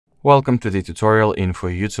Welcome to the tutorial info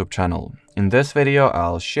YouTube channel. In this video,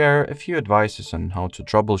 I'll share a few advices on how to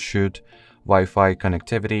troubleshoot Wi-Fi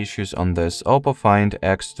connectivity issues on this OPPO Find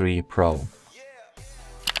X3 Pro.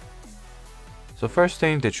 So first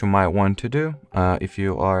thing that you might want to do, if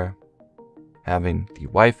you are having the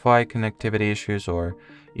Wi-Fi connectivity issues, or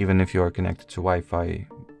even if you are connected to Wi-Fi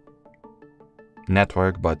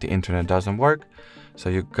network but the internet doesn't work, so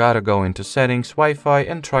you gotta go into settings, Wi-Fi,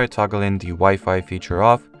 and try toggling the Wi-Fi feature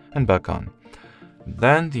off and back on.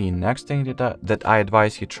 Then the next thing that I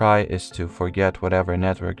advise you try is to forget whatever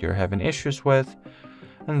network you're having issues with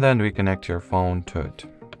and then reconnect your phone to it.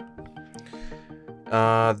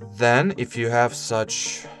 Then if you have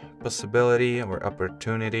such possibility or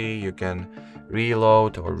opportunity, you can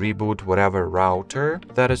reload or reboot whatever router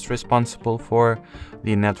that is responsible for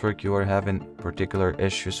the network you are having particular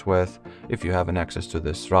issues with, if you have an access to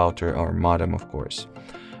this router or modem, of course.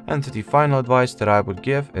 And the final advice that I would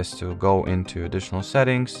give is to go into additional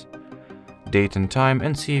settings, date and time,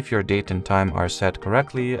 and see if your date and time are set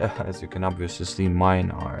correctly. As you can obviously see, mine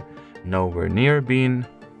are nowhere near being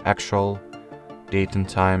actual date and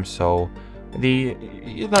time, so you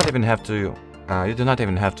do not even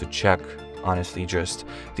have to check. Honestly, just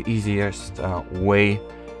the easiest way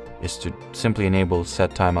is to simply enable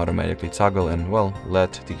set time automatically toggle and, well,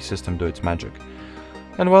 let the system do its magic.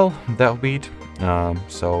 And well, that'll be it.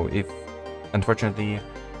 So if unfortunately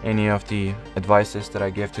any of the advices that I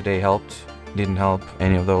gave today didn't help,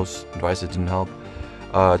 any of those advices didn't help,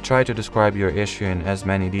 try to describe your issue in as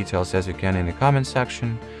many details as you can in the comment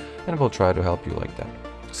section, and we'll try to help you like that.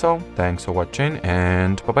 So thanks for watching,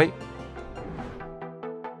 and bye bye.